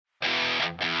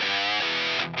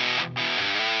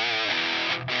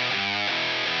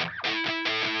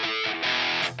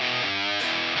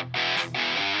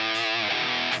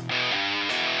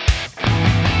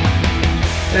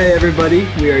Hey everybody,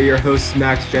 we are your hosts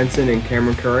Max Jensen and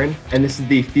Cameron Curran, and this is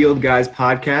the Field Guys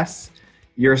Podcast,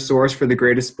 your source for the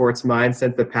greatest sports minds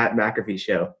since the Pat McAfee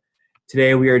Show.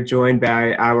 Today we are joined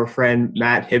by our friend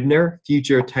Matt Hibner,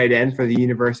 future tight end for the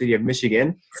University of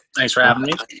Michigan. Thanks for having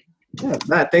me. Yeah,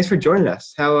 Matt, thanks for joining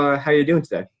us. How are you doing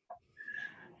today?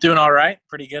 Doing all right.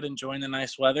 Pretty good. Enjoying the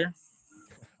nice weather.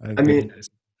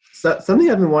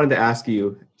 Something I've been wanting to ask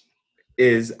you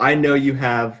is I know you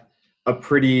have a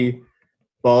pretty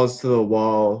balls to the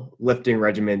wall lifting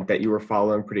regimen that you were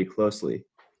following pretty closely.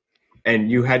 And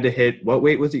you had to hit, what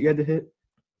weight was it you had to hit?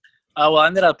 Well, I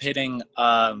ended up hitting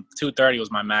 230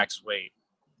 was my max weight.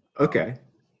 Okay.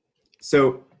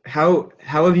 So how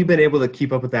have you been able to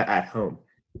keep up with that at home?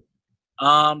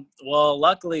 Well,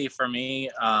 luckily for me,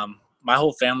 my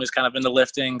whole family's kind of into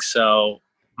lifting. So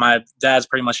my dad's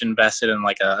pretty much invested in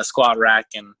like a squat rack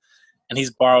and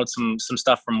he's borrowed some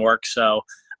stuff from work. So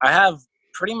I have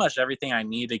pretty much everything I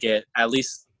need to get at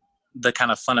least the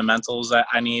kind of fundamentals that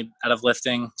I need out of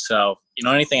lifting. So,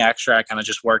 anything extra I kind of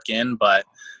just work in. But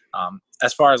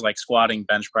as far as like squatting,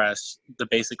 bench press, the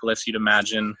basic lifts you'd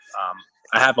imagine,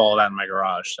 I have all that in my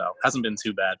garage. So it hasn't been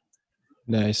too bad.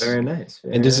 Nice. Very nice.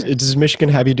 And does Michigan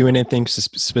have you doing anything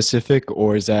specific,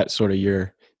 or is that sort of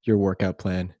your workout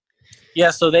plan?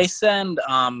 Yeah, so they send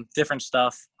different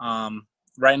stuff.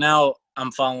 Right now I'm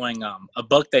following a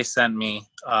book they sent me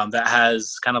that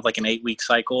has kind of like an 8-week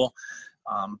cycle.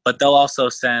 But they'll also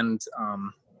send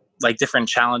like different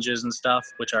challenges and stuff,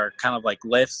 which are kind of like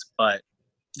lifts, but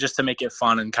just to make it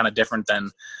fun and kind of different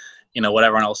than, what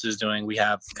everyone else is doing. We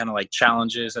have kind of like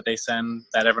challenges that they send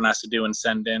that everyone has to do and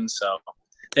send in. So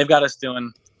they've got us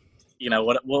doing,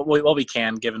 what we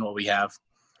can, given what we have.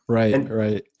 Right, and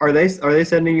right. Are they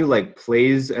sending you like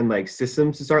plays and like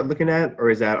systems to start looking at, or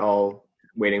is that all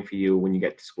waiting for you when you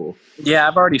get to school? Yeah,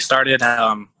 I've already started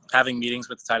having meetings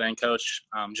with the tight end coach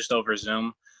just over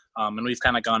Zoom. And we've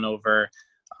kind of gone over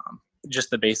just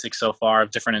the basics so far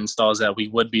of different installs that we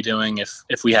would be doing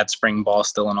if we had spring ball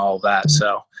still and all of that.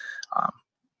 So,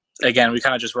 again, we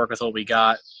kind of just work with what we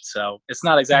got. So it's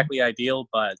not exactly ideal,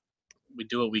 but we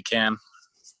do what we can.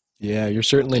 Yeah, you're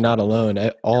certainly not alone.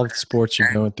 All the sports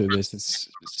are going through this. It's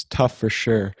tough for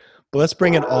sure. But let's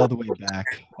bring it all the way back.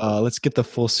 Let's get the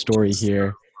full story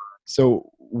here.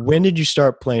 So when did you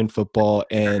start playing football,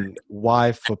 and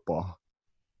why football?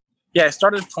 Yeah, I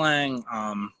started playing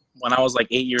when I was like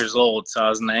 8 years old. So I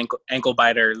was in the ankle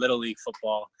biter Little League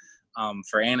football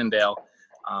for Annandale.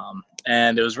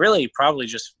 And it was really probably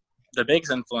just the biggest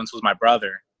influence was my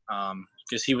brother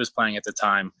because he was playing at the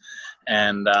time.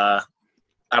 And I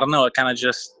don't know,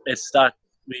 it stuck.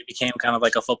 We became kind of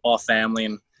like a football family,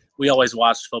 and we always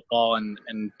watched football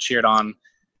and cheered on,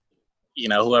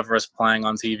 whoever was playing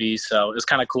on TV. So it was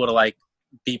kind of cool to like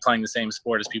be playing the same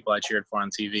sport as people I cheered for on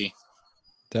TV.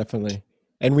 Definitely.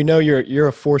 And we know you're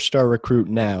a 4-star recruit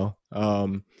now.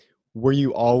 Were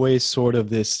you always sort of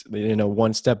this,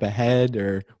 one step ahead,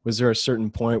 or was there a certain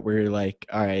point where you're like,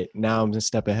 all right, now I'm a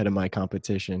step ahead of my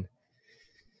competition?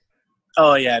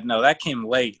 Oh yeah, no, that came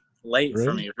late Really?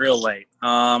 For me, real late.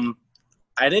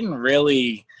 I didn't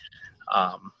really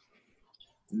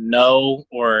know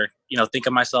or, think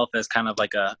of myself as kind of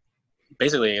like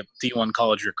basically a D1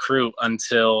 college recruit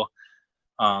until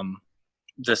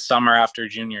the summer after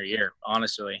junior year,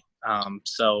 honestly.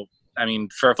 So, I mean,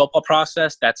 for a football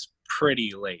process, that's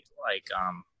pretty late. Like,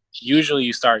 usually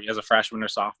you start as a freshman or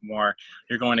sophomore,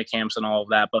 you're going to camps and all of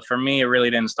that. But for me, it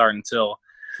really didn't start until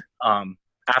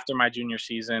after my junior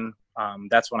season.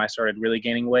 That's when I started really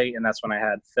gaining weight, and that's when I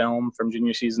had film from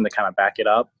junior season to kind of back it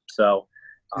up. So,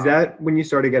 is that when you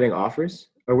started getting offers,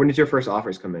 or when did your first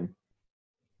offers come in?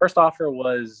 First offer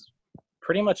was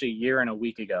pretty much a year and a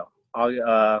week ago,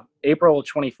 April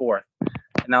 24th,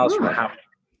 and that was from Howard.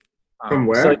 From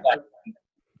where? So,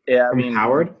 yeah,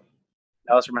 Howard?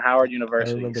 That was from Howard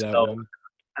University. I remember that So, one.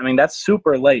 I mean, that's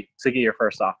super late to get your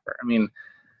first offer. I mean,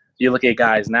 you look at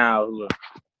guys now who,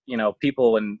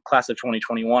 people in class of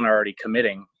 2021 are already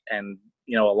committing, and,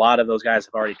 a lot of those guys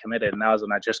have already committed, and that was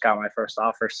when I just got my first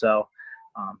offer. So,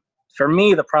 for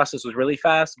me, the process was really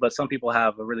fast, but some people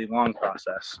have a really long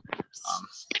process.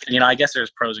 And, I guess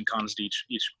there's pros and cons to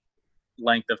each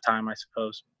length of time, I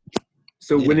suppose.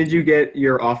 So when did you get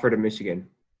your offer to Michigan?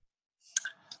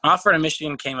 Offer to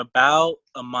Michigan came about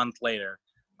a month later.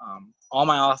 All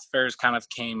my offers kind of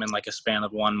came in like a span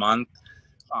of 1 month.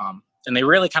 And they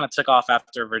really kind of took off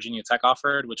after Virginia Tech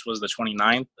offered, which was the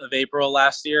 29th of April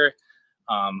last year,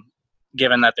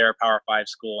 given that they're a Power 5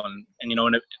 school and in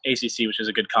ACC, which is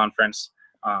a good conference.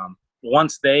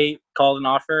 Once they called and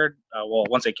offered,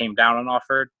 once they came down and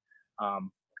offered,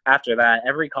 after that,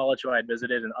 every college who I had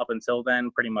visited and up until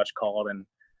then pretty much called and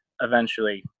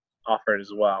eventually offered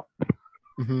as well.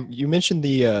 You mentioned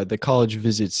the college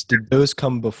visits. Did those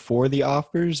come before the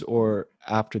offers or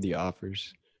after the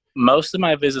offers? Most of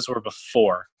my visits were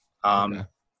before, Okay.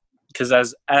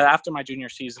 because after my junior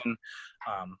season,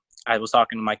 I was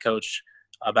talking to my coach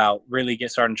about really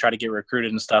starting to try to get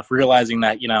recruited and stuff, realizing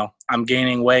that, I'm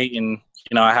gaining weight and,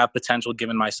 I have potential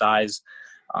given my size,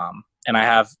 and I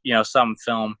have, some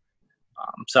film.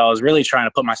 So I was really trying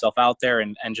to put myself out there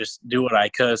and just do what I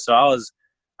could. So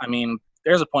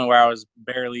there's a point where I was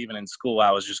barely even in school. I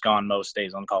was just gone most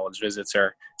days on college visits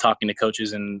or talking to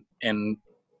coaches in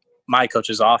my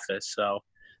coach's office. So,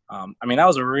 that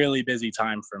was a really busy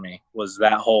time for me, was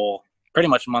that whole pretty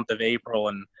much month of April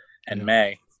and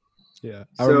May. Yeah.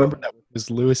 I remember that was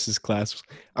Lewis's class.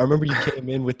 I remember you came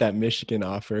in with that Michigan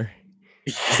offer.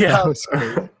 Yeah. That was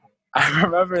great. I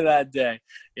remember that day.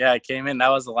 Yeah, I came in. That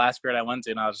was the last grade I went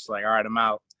to, and I was just like, all right, I'm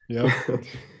out. Yep.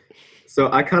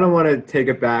 So I kind of want to take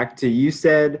it back to, you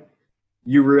said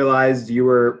you realized you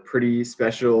were pretty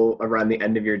special around the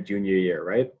end of your junior year,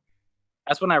 right?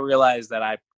 That's when I realized that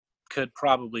I could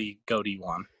probably go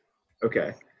D1.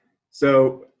 Okay.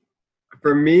 So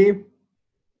for me,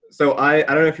 I don't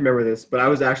know if you remember this, but I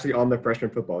was actually on the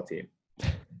freshman football team.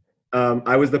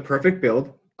 I was the perfect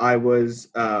build. I was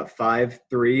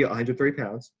 5'3", 103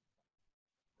 pounds.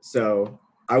 So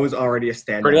I was already a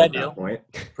standout at that point.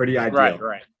 Pretty ideal.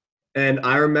 Right. And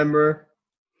I remember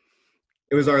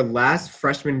it was our last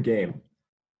freshman game,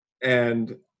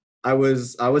 and I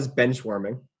was bench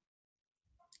warming,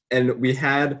 and we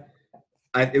had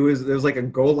there was like a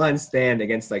goal line stand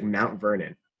against like Mount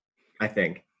Vernon, I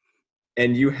think,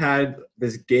 and you had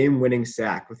this game-winning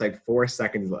sack with like 4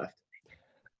 seconds left,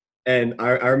 and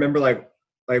I remember like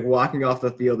walking off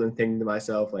the field and thinking to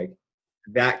myself, like,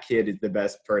 that kid is the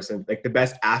best person, like the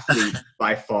best athlete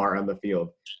by far on the field.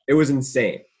 It was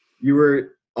insane. You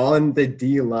were on the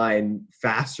D line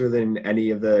faster than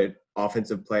any of the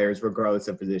offensive players, regardless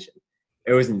of position.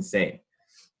 It was insane.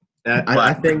 And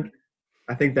I think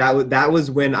that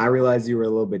was when I realized you were a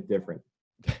little bit different.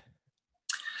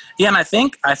 Yeah, and I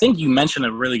think you mentioned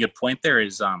a really good point there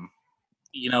is,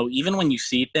 even when you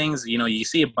see things, you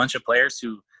see a bunch of players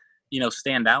who,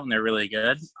 stand out and they're really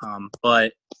good.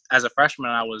 But as a freshman,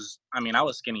 I was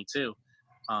skinny too.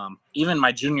 Even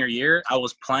my junior year, I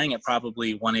was playing at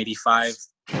probably 185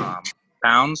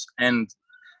 pounds. And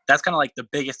that's kind of like the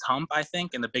biggest hump, I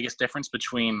think, and the biggest difference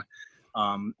between,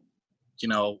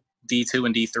 D2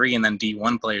 and D3 and then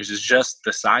D1 players is just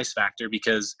the size factor.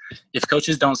 Because if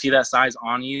coaches don't see that size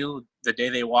on you the day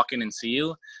they walk in and see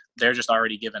you, they're just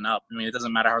already given up. It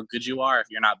doesn't matter how good you are if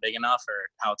you're not big enough or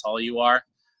how tall you are.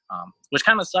 Which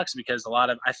kind of sucks because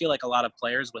I feel like a lot of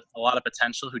players with a lot of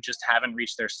potential who just haven't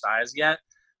reached their size yet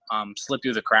slip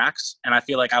through the cracks. And I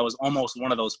feel like I was almost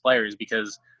one of those players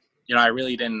because, I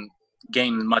really didn't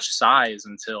gain much size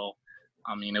until,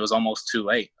 it was almost too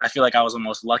late. I feel like I was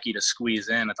almost lucky to squeeze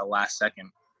in at the last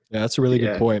second. Yeah, that's a really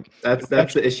good point. That's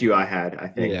the issue I had, I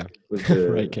think. Yeah. Was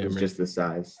just the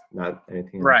size, not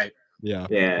anything else. Right. Yeah.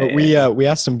 Yeah. But we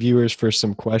asked some viewers for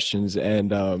some questions,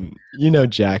 and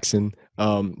Jackson,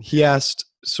 he asked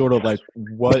sort of like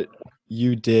what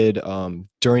you did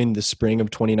during the spring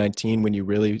of 2019 when you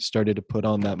really started to put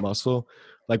on that muscle.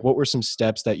 Like, what were some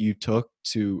steps that you took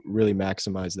to really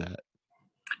maximize that?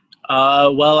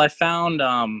 Well, I found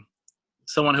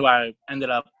someone who I ended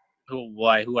up who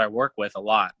I work with a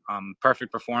lot.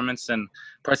 Perfect Performance, and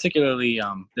particularly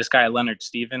this guy Leonard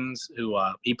Stevens, who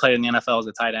he played in the NFL as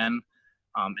a tight end,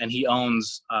 and he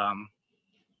owns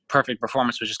Perfect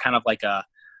Performance, which is kind of like a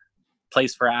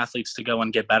place for athletes to go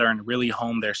and get better and really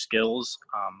hone their skills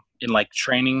in like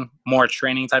more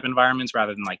training type environments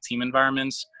rather than like team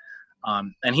environments.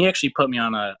 And he actually put me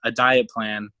on a diet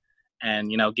plan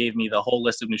and, gave me the whole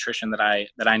list of nutrition that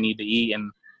I need to eat, and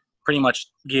pretty much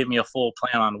gave me a full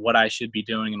plan on what I should be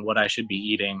doing and what I should be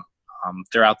eating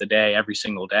throughout the day, every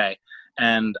single day.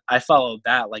 And I followed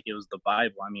that like it was the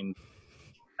Bible.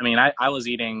 I was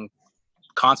eating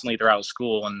constantly throughout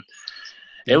school, and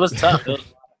it was tough. It was a lot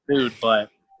of food, but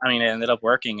it ended up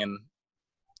working, and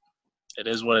it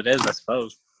is what it is, I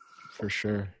suppose. For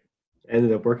sure.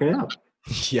 Ended up working out.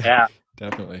 Yeah,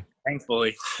 definitely.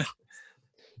 Thankfully.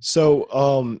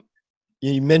 So,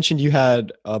 you mentioned you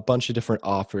had a bunch of different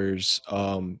offers,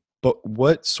 but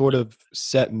what sort of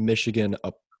set Michigan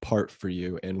apart for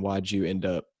you, and why'd you end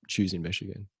up choosing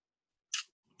Michigan?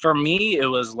 For me, it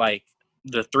was like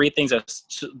the three things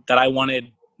that I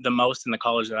wanted the most in the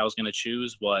college that I was going to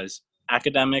choose was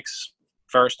academics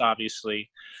first,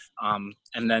 obviously, and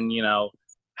then,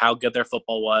 how good their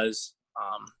football was,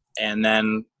 and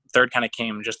then third kind of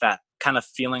came just that kind of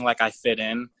feeling like I fit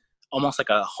in. almost like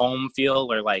a home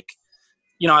feel, or like,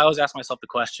 I always ask myself the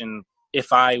question,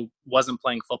 if I wasn't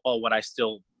playing football, would I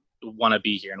still want to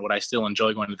be here and would I still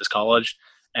enjoy going to this college?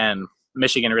 And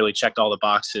Michigan really checked all the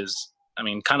boxes. I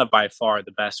mean, kind of by far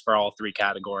the best for all three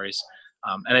categories.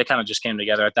 And it kind of just came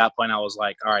together. At that point, I was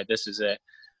like, all right, this is it.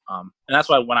 And that's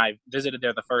why when I visited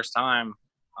there the first time,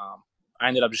 I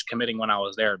ended up just committing when I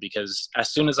was there, because as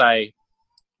soon as I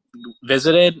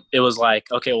visited, it was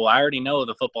like, okay, well, I already know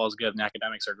the football is good and the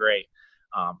academics are great.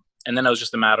 And then it was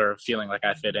just a matter of feeling like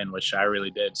I fit in, which I really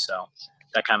did. So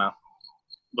that kind of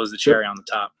was the cherry on the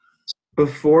top.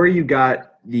 Before you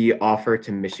got the offer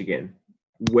to Michigan,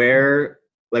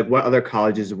 what other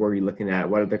colleges were you looking at?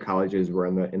 What other colleges were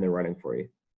in the running for you?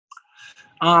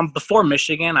 Before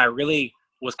Michigan, I really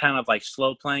was kind of like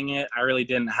slow playing it. I really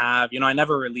didn't have, I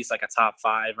never released like a top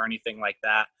 5 or anything like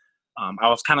that. I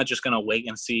was kind of just going to wait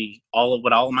and see all of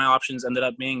my options ended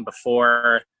up being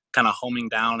before kind of homing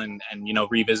down and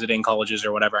revisiting colleges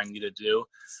or whatever I needed to do.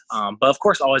 But of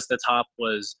course, always the top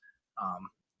was,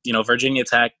 Virginia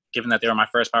Tech, given that they were my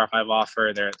first Power 5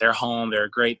 offer. They're home. They're a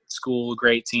great school,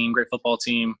 great team, great football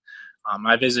team.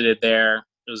 I visited there.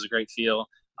 It was a great feel.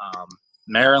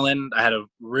 Maryland, I had a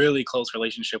really close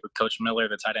relationship with Coach Miller,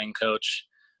 the tight end coach.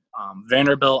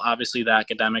 Vanderbilt, obviously the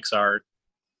academics are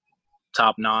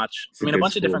top notch. I mean, a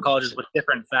bunch of different colleges with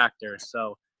different factors.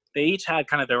 So they each had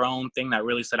kind of their own thing that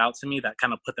really stood out to me that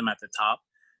kind of put them at the top.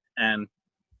 And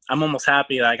I'm almost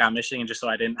happy that I got Michigan just so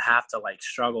I didn't have to like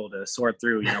struggle to sort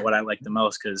through, what I like the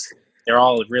most, because they're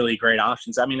all really great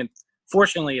options. I mean,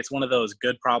 fortunately, it's one of those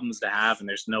good problems to have and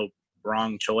there's no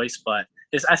wrong choice, but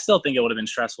I still think it would have been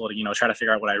stressful to, try to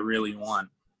figure out what I really want.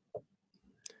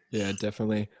 Yeah,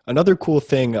 definitely. Another cool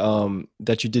thing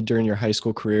that you did during your high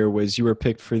school career was you were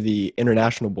picked for the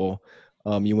International Bowl.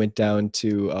 You went down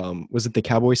to, was it the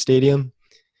Cowboy Stadium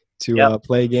to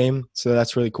play a game? So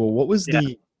that's really cool. What was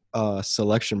the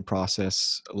selection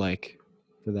process like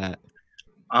for that?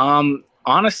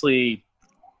 Honestly,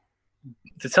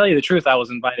 to tell you the truth, I was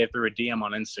invited through a DM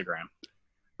on Instagram.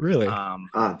 Really?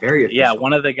 Very official. Yeah,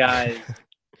 one of the guys.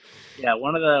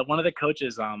 One of the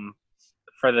coaches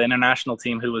for the international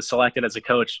team who was selected as a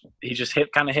coach, he just hit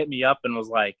me up and was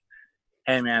like,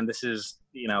 "Hey man, this is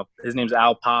his name's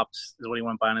Al Pops is what he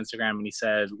went by on Instagram, and he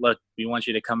said, look, we want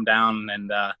you to come down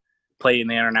and play in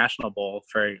the International Bowl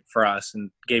for us," and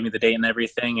gave me the date and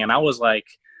everything. And I was like,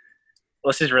 well,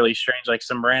 this is really strange, like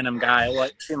some random guy. Well,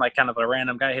 it seemed like kind of a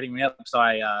random guy hitting me up. So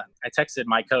I texted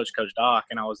my coach, Coach Doc,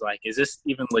 and I was like, is this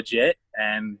even legit?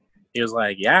 And he was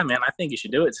like, yeah, man, I think you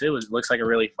should do it too. It looks like a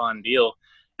really fun deal.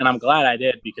 And I'm glad I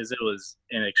did, because it was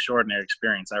an extraordinary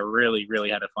experience. I really, really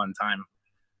had a fun time.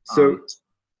 So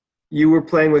you were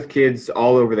playing with kids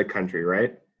all over the country,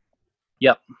 right?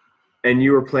 Yep. And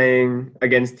you were playing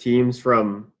against teams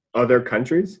from other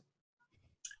countries?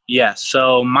 Yeah.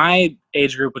 So my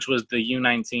age group, which was the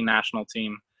U19 national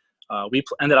team, we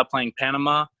ended up playing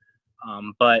Panama,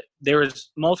 but there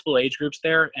was multiple age groups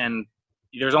there, and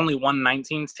there's only one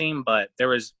 19 team, but there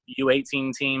was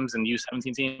U18 teams and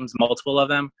U17 teams, multiple of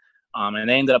them, and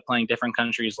they ended up playing different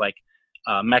countries like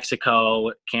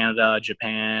Mexico, Canada,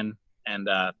 Japan, and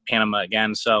Panama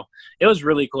again. So it was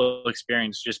really cool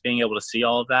experience just being able to see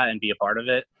all of that and be a part of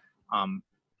it,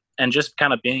 and just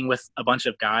kind of being with a bunch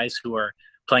of guys who are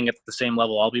playing at the same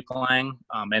level I'll be playing,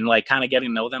 and like kind of getting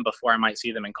to know them before I might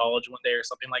see them in college one day or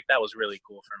something like that was really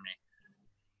cool for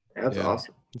me. That's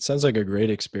awesome. It sounds like a great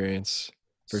experience.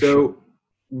 So sure.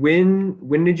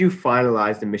 when did you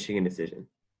finalize the Michigan decision?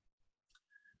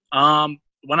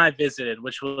 When I visited,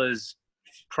 which was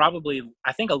probably,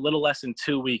 I think, a little less than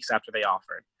 2 weeks after they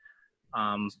offered.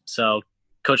 So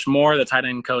Coach Moore, the tight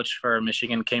end coach for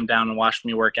Michigan, came down and watched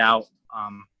me work out,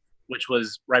 which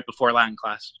was right before Latin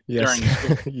class. Yes.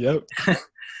 During school. Yep.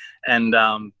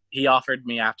 And he offered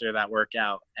me after that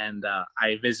workout, and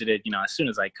I visited, as soon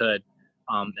as I could.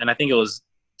 And I think it was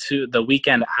the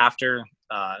weekend after,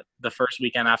 the first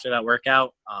weekend after that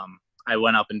workout, I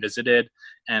went up and visited.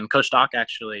 And Coach Doc,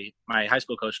 actually, my high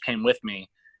school coach, came with me.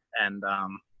 And,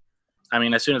 I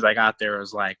mean, as soon as I got there, it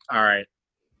was like, all right,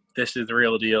 this is the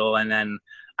real deal. And then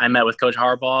I met with Coach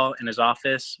Harbaugh in his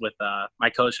office with my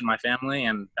coach and my family,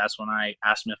 and that's when I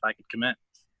asked him if I could commit.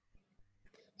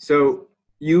 So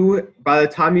by the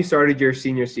time you started your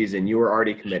senior season, you were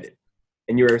already committed,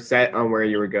 and you were set on where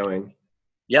you were going.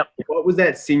 Yep. What was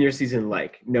that senior season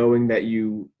like, knowing that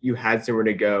you had somewhere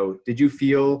to go? Did you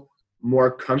feel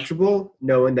more comfortable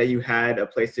knowing that you had a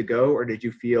place to go, or did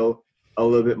you feel a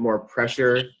little bit more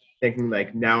pressure, thinking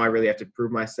like, now I really have to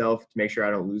prove myself to make sure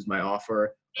I don't lose my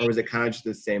offer? Or was it kind of just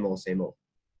the same old, same old?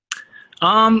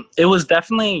 It was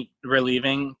definitely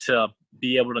relieving to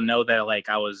be able to know that like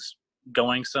I was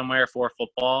going somewhere for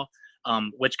football,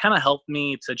 which kind of helped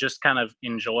me to just kind of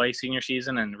enjoy senior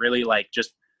season and really like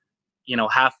just,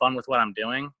 have fun with what I'm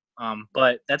doing.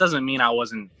 But that doesn't mean I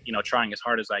wasn't, trying as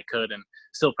hard as I could and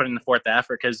still putting forth the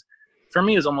effort. Because for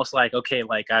me, it's almost like, okay,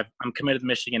 like I'm committed to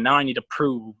Michigan. Now I need to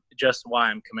prove just why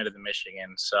I'm committed to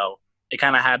Michigan. So it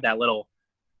kind of had that little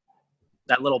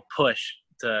push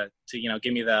to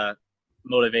give me the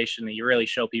motivation that you really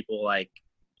show people like,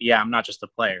 yeah, I'm not just a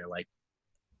player. Like,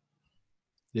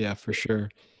 Yeah, for sure.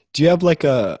 Do you have like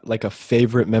a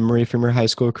favorite memory from your high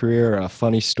school career, or a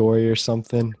funny story or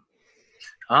something?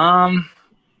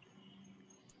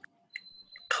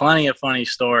 Plenty of funny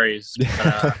stories.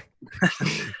 But,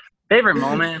 favorite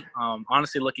moment,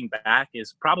 honestly, looking back,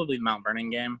 is probably the Mount Vernon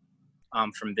game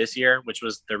from this year, which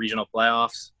was the regional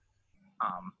playoffs.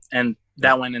 And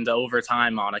that went into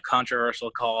overtime on a controversial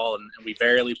call, and we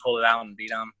barely pulled it out and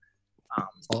beat them.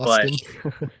 Austin.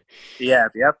 But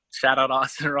yep. Shout out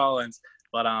Austin Rollins.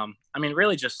 But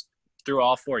really just through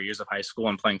all 4 years of high school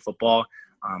and playing football,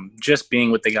 just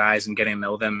being with the guys and getting to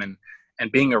know them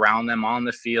and being around them on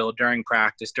the field, during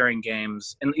practice, during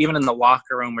games, and even in the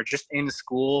locker room or just in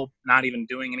school, not even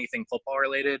doing anything football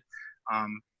related.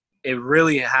 It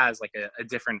really has like a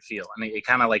different feel, and it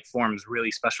kind of like forms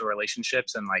really special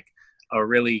relationships and like a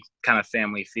really kind of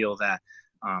family feel that,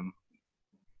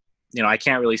 I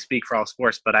can't really speak for all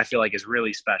sports, but I feel like is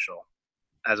really special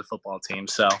as a football team.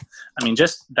 So,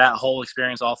 just that whole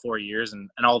experience, all 4 years and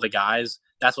all the guys,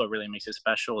 that's what really makes it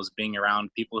special, is being around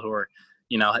people who are,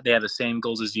 they have the same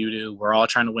goals as you do. We're all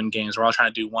trying to win games. We're all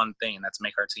trying to do one thing, and that's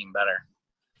make our team better.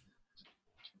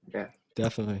 Yeah,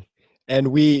 definitely. And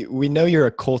we know you're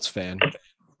a Colts fan,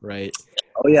 right?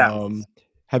 Oh yeah.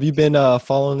 Have you been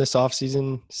following this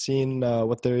offseason, seeing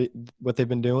what they've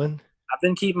been doing? I've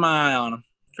been keeping my eye on them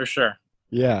for sure.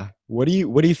 Yeah. What do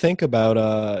you think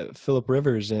about Phillip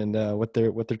Rivers and what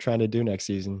they're trying to do next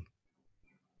season?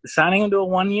 Signing him to a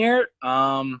 1 year,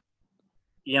 I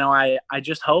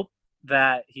just hope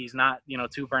that he's not,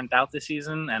 too burnt out this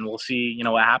season, and we'll see,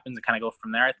 what happens and kind of go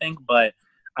from there, I think. But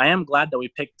I am glad that we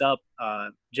picked up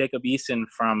Jacob Eason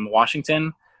from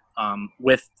Washington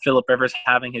with Phillip Rivers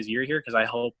having his year here, because I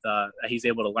hope that he's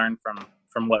able to learn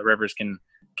from what Rivers can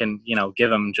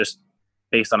give him just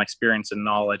based on experience and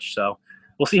knowledge. So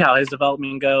we'll see how his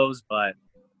development goes, but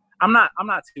I'm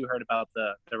not too hurt about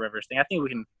the Rivers thing. I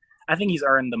think he's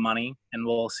earned the money, and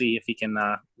we'll see if he can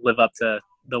live up to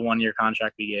the 1 year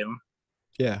contract we gave him.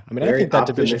 Yeah, I think that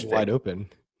division's wide open.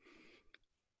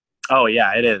 Oh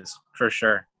yeah, it is for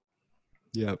sure.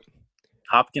 Yep.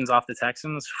 Hopkins off the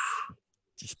Texans.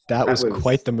 That was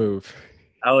quite the move.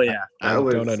 Oh yeah. I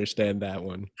don't understand that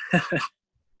one.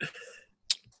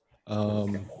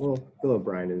 Well, Bill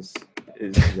O'Brien is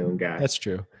his own guy. That's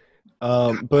true.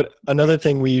 But another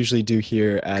thing we usually do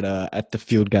here at the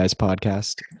Field Guys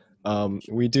podcast,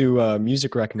 we do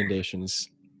music recommendations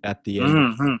at the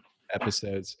end of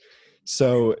episodes.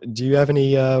 So, do you have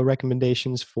any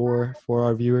recommendations for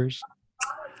our viewers?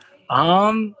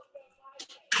 I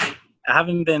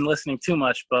haven't been listening too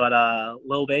much, but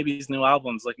Lil Baby's new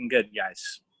album's looking good,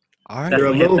 guys. All right, you're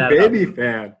a Lil Baby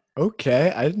fan.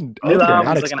 Okay, I did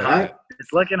not expect that.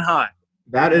 It's looking hot.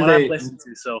 That is what I've listened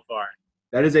to so far.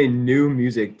 That is a new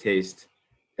music taste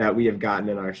that we have gotten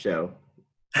in our show.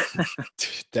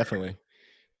 Definitely.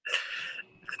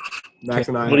 Max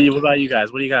and I. What about you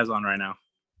guys? What are you guys on right now?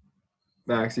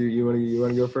 Max, you want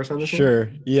to go first on this? Sure.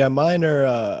 One? Yeah, mine are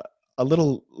a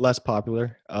little less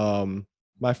popular.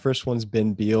 My first one's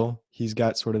Ben Beal. He's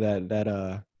got sort of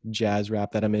that jazz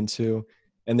rap that I'm into,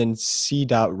 and then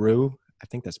C.Ru. I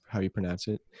think that's how you pronounce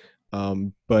it.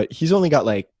 But he's only got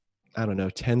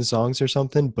 10 songs or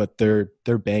something, but they're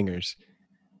bangers.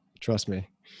 Trust me.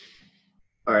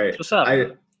 All right. What's up?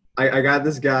 I got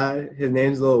this guy. His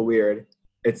name's a little weird.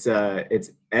 It's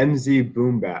MZ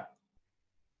Boom Bap.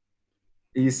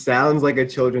 He sounds like a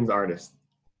children's artist,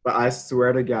 but I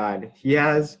swear to God, he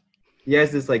has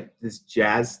this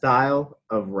jazz style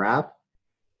of rap,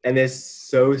 and it's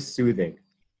so soothing,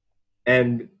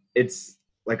 and it's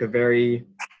like a very,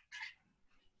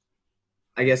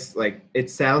 I guess, it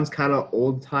sounds kind of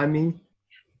old timey,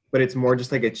 but it's more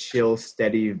just like a chill,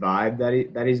 steady vibe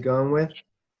that he's going with,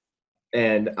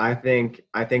 and I think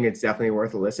it's definitely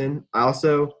worth a listen.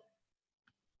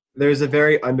 There's a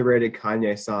very underrated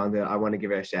Kanye song that I want to give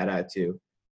a shout out to.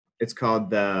 It's called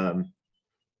the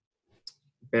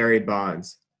Barry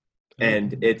Bonds,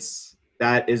 and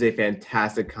that is a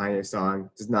fantastic Kanye song.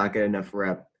 Does not get enough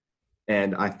rep,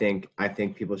 and I think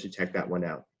people should check that one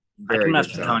out. I can mess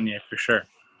with Kanye for sure.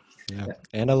 Yeah,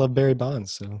 and I love Barry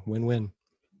Bonds, so win-win.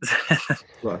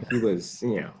 Well, he was,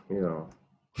 the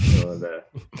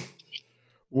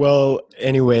Well,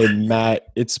 anyway, Matt,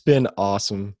 it's been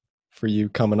awesome for you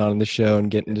coming on the show and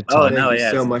getting to Oh, talk. no, Thank you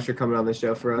yeah. so much for coming on the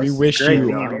show for us. We wish Great you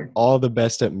being here. all the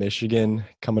best at Michigan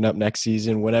coming up next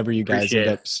season, whenever you guys Appreciate end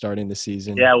it. up starting the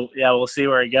season. Yeah, we'll see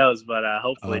where it goes, but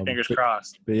hopefully, fingers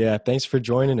crossed. But yeah, thanks for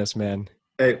joining us, man.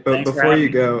 Hey, but Thanks for before you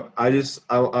having me. go,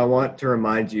 I want to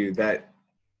remind you that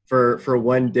for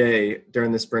one day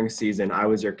during the spring season, I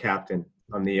was your captain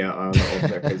on the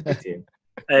Ultimate Frisbee team.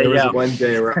 There There you was go. one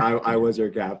day where I was your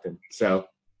captain. So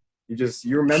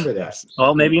you remember that.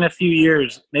 Well, maybe in a few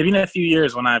years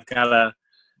when I've got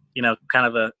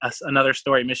another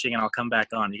story in Michigan, I'll come back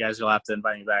on. You guys will have to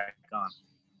invite me back on.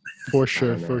 For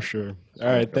sure, I know. for sure. All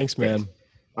right, thanks, man.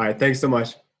 All right, thanks so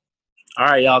much. All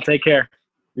right, y'all. Take care.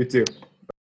 You too.